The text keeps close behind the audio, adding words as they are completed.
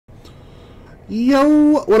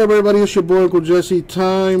Yo, what up, everybody? It's your boy Uncle Jesse.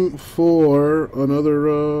 Time for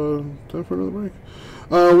another break.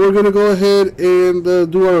 We're gonna go ahead and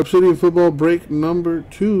do our Obsidian football break number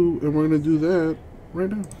 2, and we're gonna do that right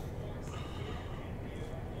now.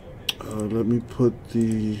 Let me put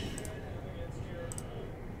the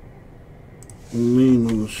name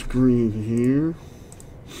on the screen here.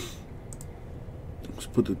 Let's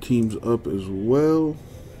put the teams up as well.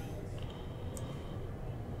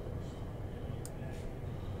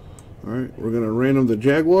 Alright, we're going to random the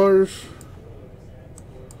Jaguars.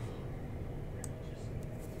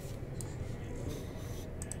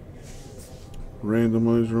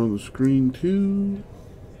 Randomizer on the screen too.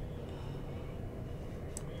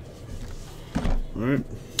 Alright,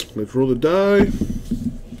 let's roll the die.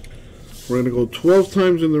 We're going to go 12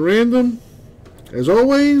 times in the random. As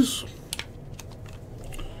always,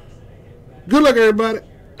 good luck, everybody.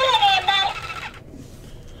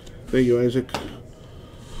 Thank you, Isaac.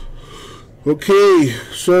 Okay,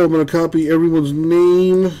 so I'm going to copy everyone's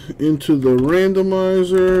name into the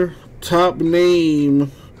randomizer. Top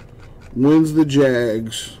name wins the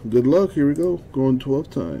Jags. Good luck. Here we go. Going 12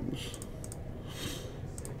 times.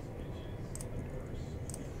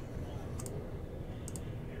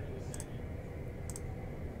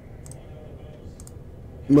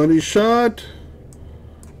 Money shot.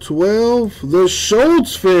 12. The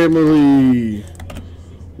Schultz family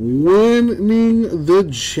winning the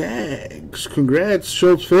Jags. Congrats,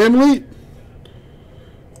 Schultz family.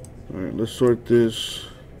 Alright, let's sort this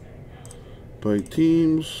by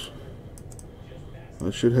teams. I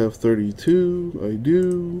should have 32. I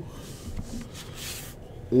do.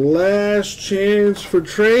 Last chance for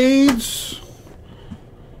trades.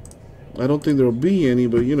 I don't think there'll be any,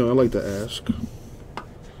 but you know, I like to ask.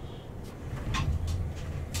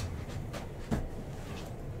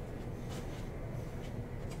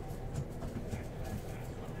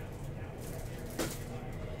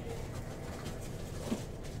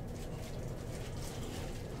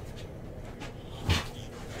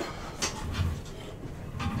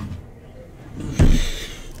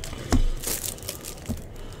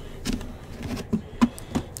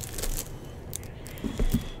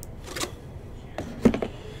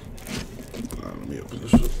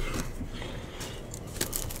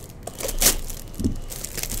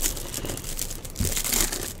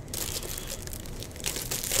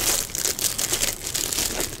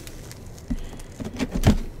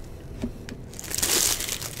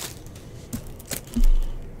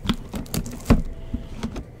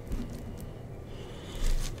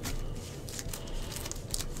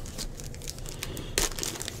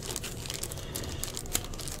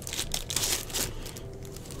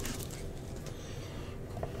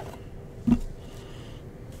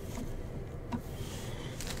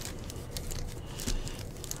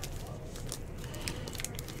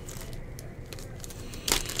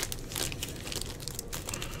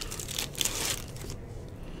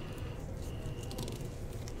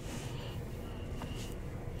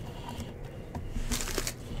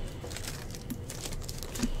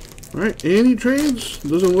 Alright, any trades?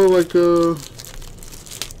 Doesn't look like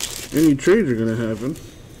any trades are going to happen.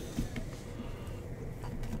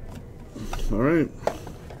 Alright.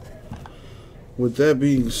 With that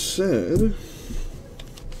being said,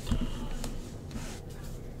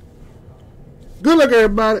 good luck,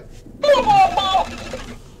 everybody.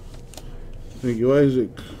 Thank you, Isaac.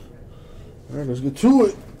 Alright, let's get to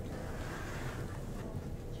it.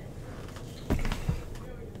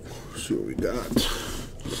 Let's see what we got.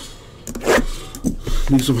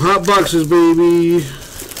 Need some hot boxes, baby.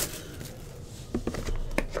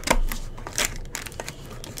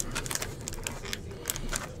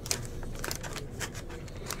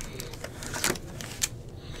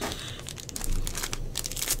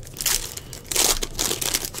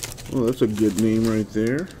 Oh, that's a good name right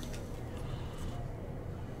there.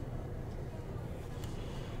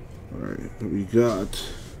 Alright, we got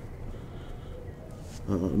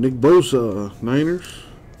Nick Bosa, Niners.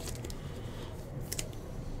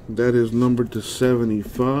 That is numbered to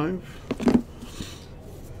 75.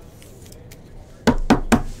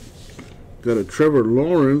 Got a Trevor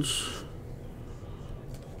Lawrence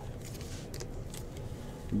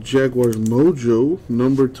Jaguars Mojo,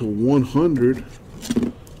 numbered to 100. A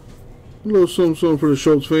little something for the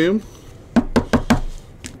Schultz fam.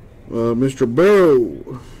 Mr.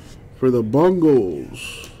 Barrow for the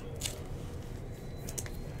Bungles.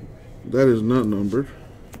 That is not numbered.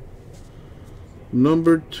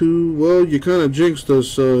 Number 2, well, you kind of jinxed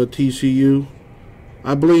us, TCU.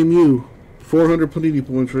 I blame you. 400 Panini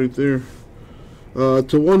points right there.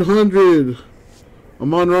 To 100,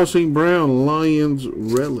 Amon-Ra St. Brown, Lions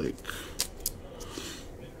Relic.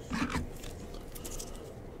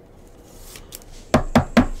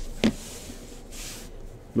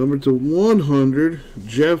 Number to 100,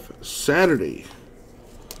 Jeff Saturday.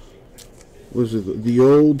 Was it the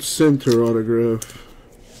old center autograph?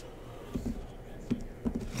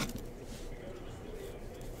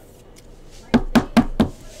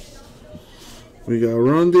 We got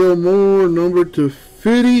Rondale Moore, number to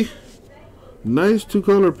 50. Nice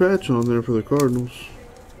two-color patch on there for the Cardinals.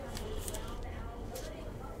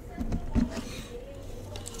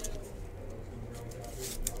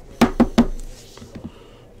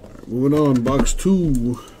 Moving on, box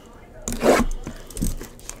 2.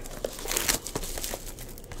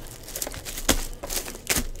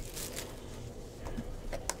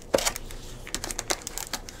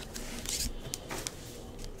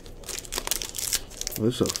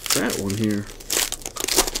 This is a fat one here.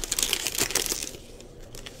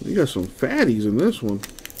 You got some fatties in this one.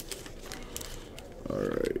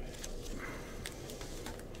 Alright.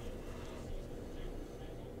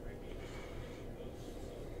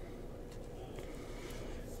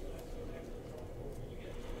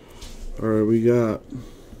 Alright, we got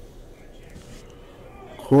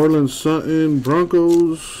Cortland Sutton,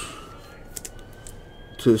 Broncos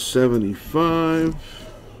to 75.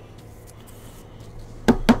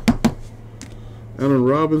 Allen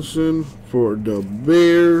Robinson for the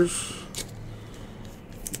Bears.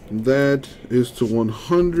 That is to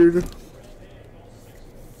 100.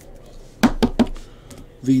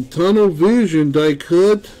 The Tunnel Vision die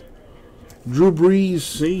cut, Drew Brees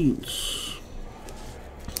Saints.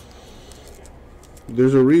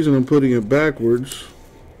 There's a reason I'm putting it backwards.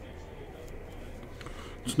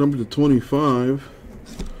 It's number to 25.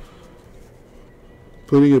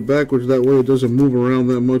 Putting it backwards that way it doesn't move around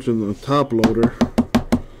that much in the top loader.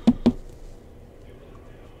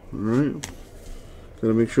 Alright.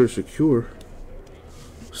 Gotta make sure it's secure.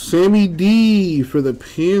 Sammy D for the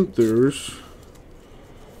Panthers.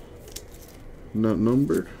 Not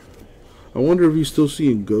numbered. I wonder if he's still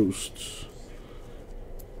seeing ghosts.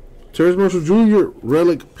 Terrence Marshall Jr.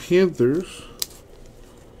 Relic Panthers.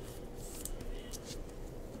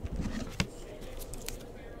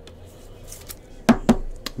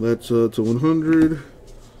 That's to 100.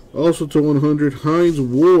 Also to 100, Hines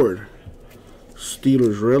Ward,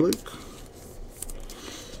 Steelers Relic.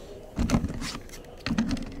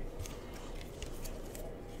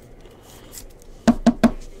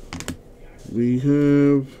 We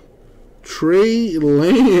have Trey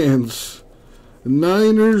Lance,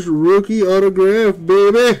 Niners rookie autograph,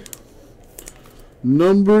 baby.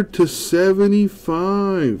 Number to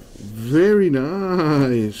 75. Very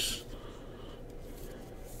nice.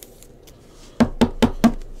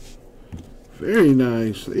 Very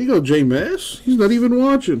nice. There you go, J-Mass. He's not even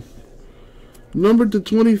watching. Number to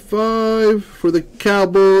 25 for the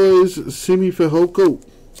Cowboys, Simi Fehoko.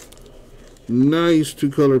 Nice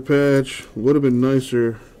two-color patch. Would have been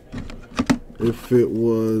nicer if it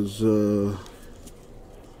was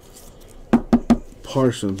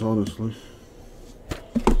Parsons, honestly.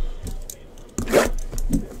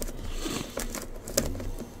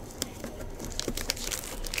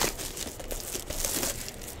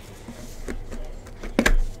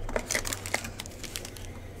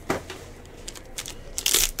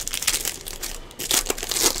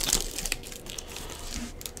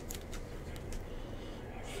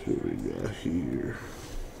 What we got here?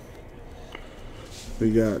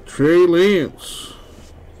 We got Trey Lance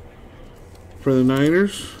for the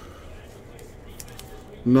Niners.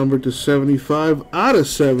 Number to 75 out of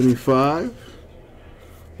 75.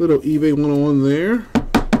 Little eBay 101 there.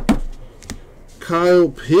 Kyle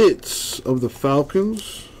Pitts of the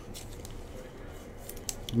Falcons.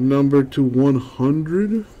 Number to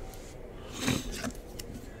 100.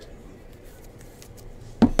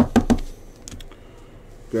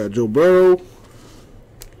 Got Joe Burrow.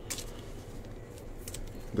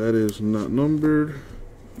 That is not numbered.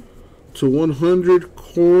 To 100,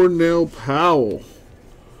 Cornell Powell.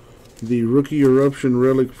 The rookie eruption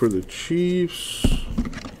relic for the Chiefs.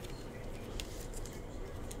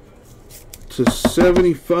 To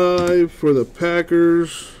 75 for the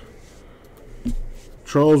Packers.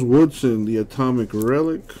 Charles Woodson, the atomic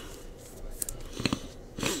relic.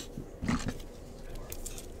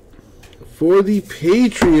 For the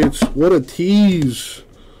Patriots, what a tease.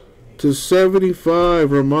 To 75,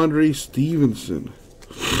 Ramondre Stevenson.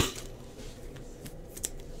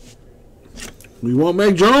 We want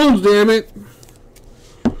Mac Jones, damn it.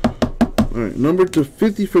 Alright, number to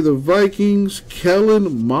 50 for the Vikings,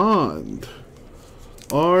 Kellen Mond.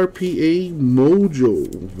 RPA Mojo,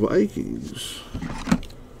 Vikings.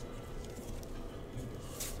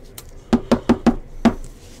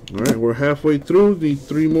 Alright, we're halfway through. Need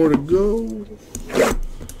 3 more to go.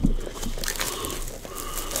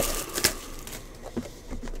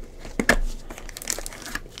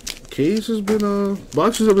 case has been,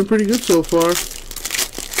 boxes have been pretty good so far.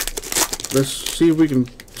 Let's see if we can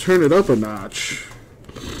turn it up a notch.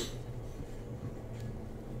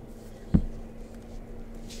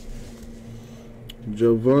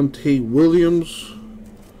 Javonte Williams,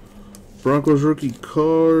 Broncos rookie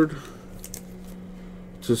card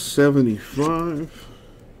 /75.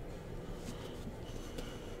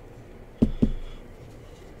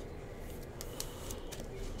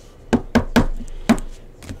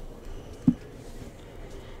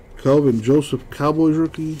 Calvin Joseph, Cowboys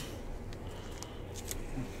rookie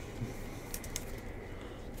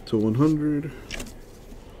 /100.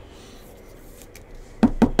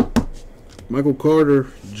 Michael Carter,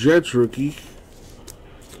 Jets rookie,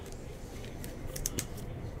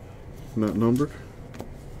 not numbered,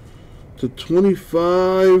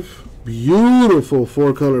 /25. Beautiful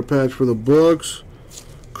 4-color patch for the Bucks,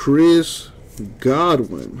 Chris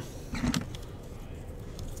Godwin.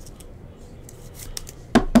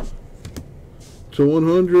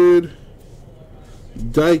 /100.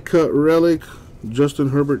 Die cut relic, Justin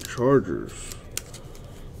Herbert, Chargers.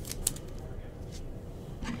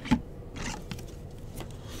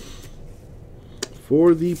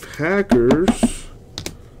 For the Packers,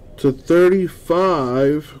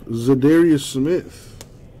 /35, Zadarius Smith.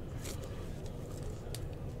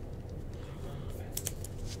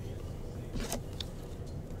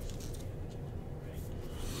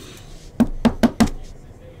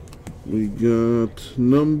 We got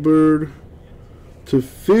numbered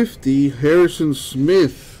 /50, Harrison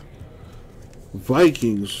Smith,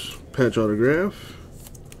 Vikings patch autograph.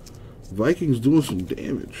 Vikings doing some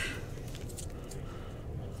damage.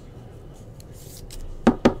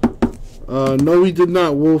 No, we did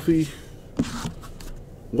not, Wolfie.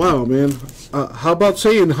 Wow, man. How about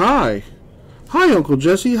saying hi? Hi, Uncle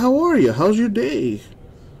Jesse. How are you? How's your day?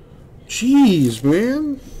 Jeez,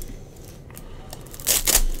 man.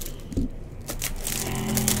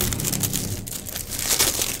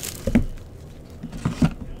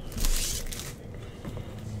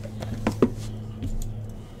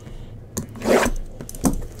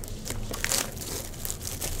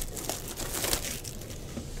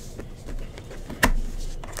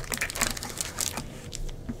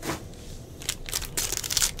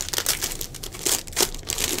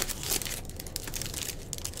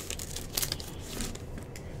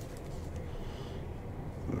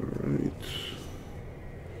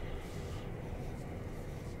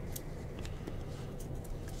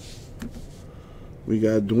 We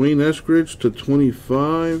got Dwayne Eskridge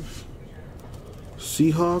 /25,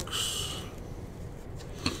 Seahawks.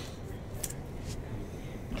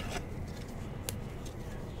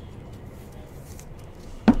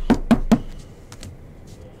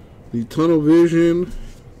 The Tunnel Vision,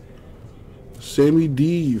 Sammy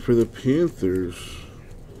D for the Panthers.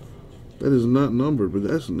 That is not numbered, but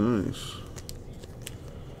that's nice.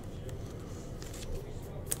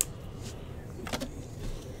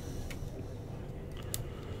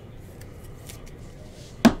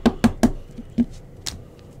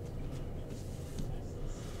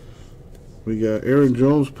 We got Aaron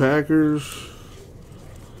Jones, Packers.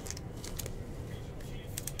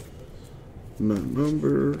 Not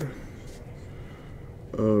numbered.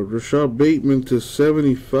 Rashad Bateman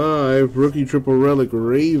 /75, rookie triple relic,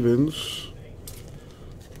 Ravens.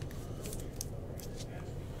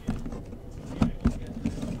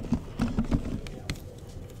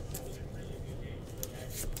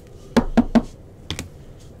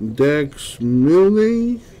 Dax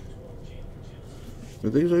Milne, I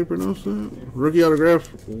think is how you pronounce that. Rookie autograph,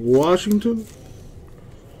 Washington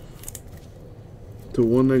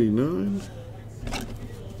 /199.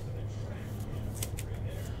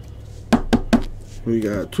 We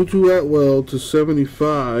got Tutu Atwell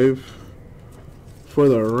 /75 for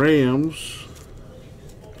the Rams.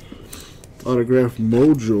 Autograph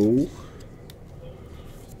Mojo.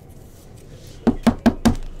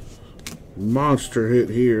 Monster hit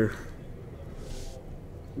here.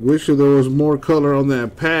 Wish there was more color on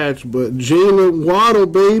that patch, but Jalen Waddle,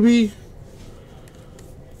 baby.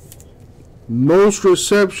 Most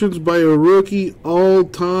receptions by a rookie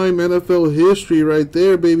all-time NFL history right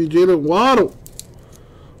there, baby. Jalen Waddle.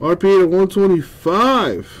 RPA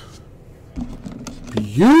 /125.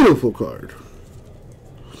 Beautiful card.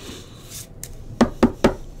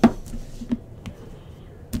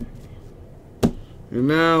 And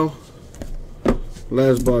now,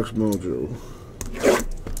 last box mojo.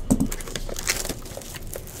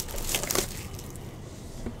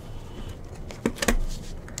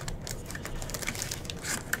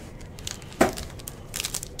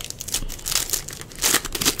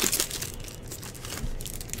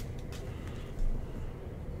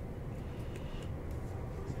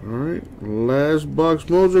 Alright, last box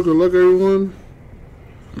mojo. Good luck, everyone.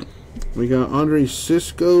 We got Andre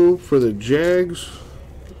Cisco for the Jags.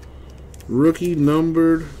 Rookie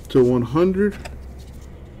numbered to 100.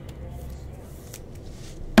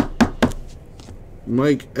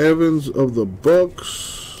 Mike Evans of the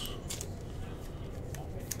Bucks.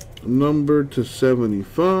 Numbered to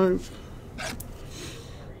 75.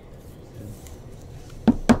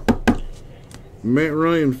 Matt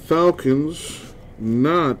Ryan Falcons,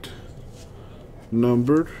 not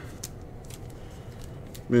numbered.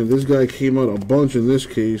 Man, this guy came out a bunch in this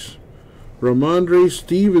case. Ramondre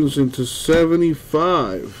Stevenson to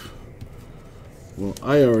 75. Well,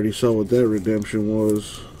 I already saw what that redemption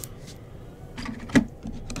was.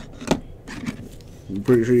 I'm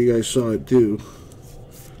pretty sure you guys saw it too.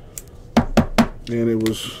 And it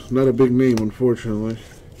was not a big name, unfortunately.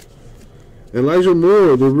 Elijah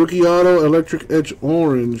Moore, the rookie auto electric edge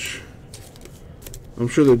orange. I'm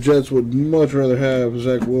sure the Jets would much rather have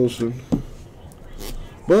Zach Wilson.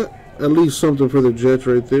 But at least something for the Jets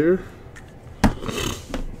right there.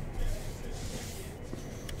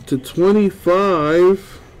 To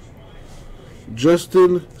 25,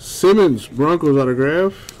 Justin Simmons, Broncos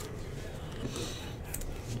autograph.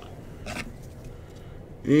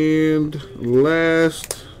 And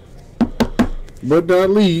last but not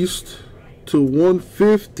least, to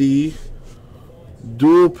 150,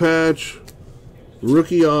 dual patch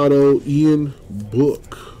rookie auto Ian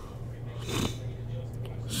Book.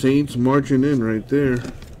 Saints marching in right there.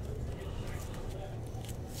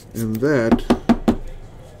 And that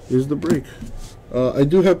is the break. I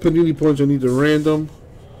do have Panini points I need to random,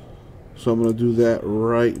 so I'm going to do that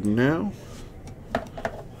right now.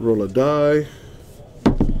 Roll a die.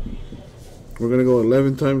 We're going to go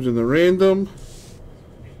 11 times in the random.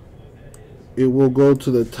 It will go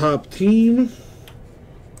to the top team.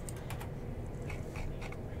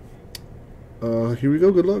 Here we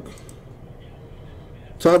go. Good luck.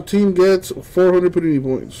 Top team gets 400 Panini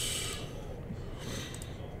points.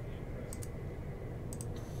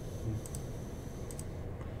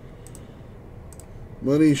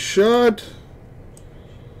 Money shot.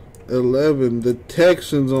 11. The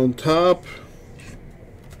Texans on top.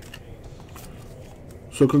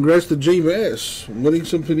 So congrats to J-Mass, winning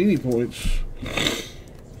some Panini points.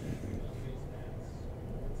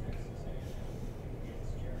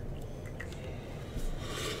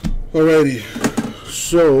 Alrighty,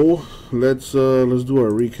 so let's do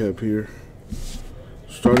our recap here.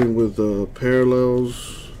 Starting with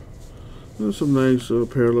parallels. There's some nice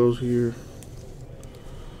parallels here.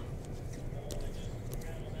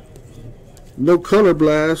 No color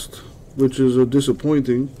blast, which is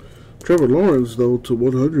disappointing. Trevor Lawrence, though, to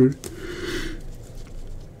 100.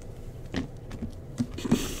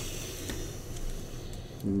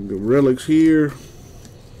 The relics here.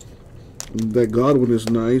 That Godwin is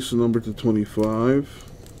nice, number to 25.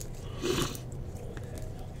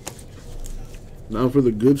 Now for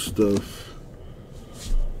the good stuff.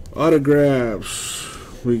 Autographs.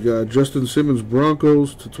 We got Justin Simmons,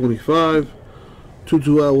 Broncos to 25.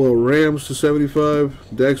 Tutu Atwell, Rams to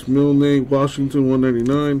 75. Dax Milne, Washington,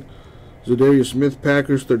 199. Zadarius Smith,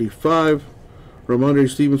 Packers, 35. Ramondre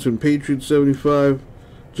Stevenson, Patriots, 75.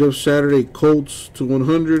 Jeff Saturday, Colts to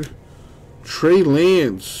 100. Trey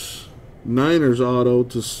Lance, Niners auto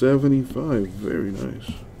to 75. Very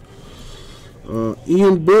nice.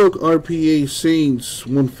 Ian Book, RPA, Saints,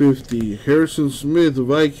 150. Harrison Smith,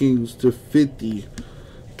 Vikings to 50.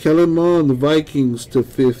 Kellen Mond, Vikings to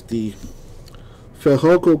 50.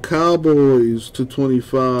 Fehoko, Cowboys to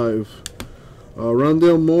 25.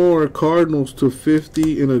 Rondale Moore, Cardinals to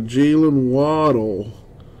 50, and a Jalen Waddle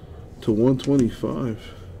to 125.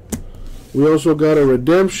 We also got a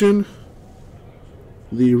redemption.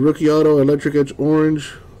 The rookie auto electric edge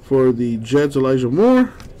orange for the Jets, Elijah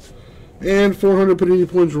Moore. And 400 Panini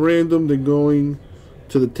points random, then going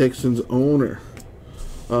to the Texans owner.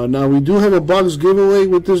 Now we do have a box giveaway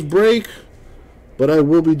with this break, but I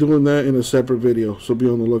will be doing that in a separate video, so be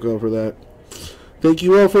on the lookout for that. Thank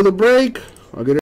you all for the break. I'll get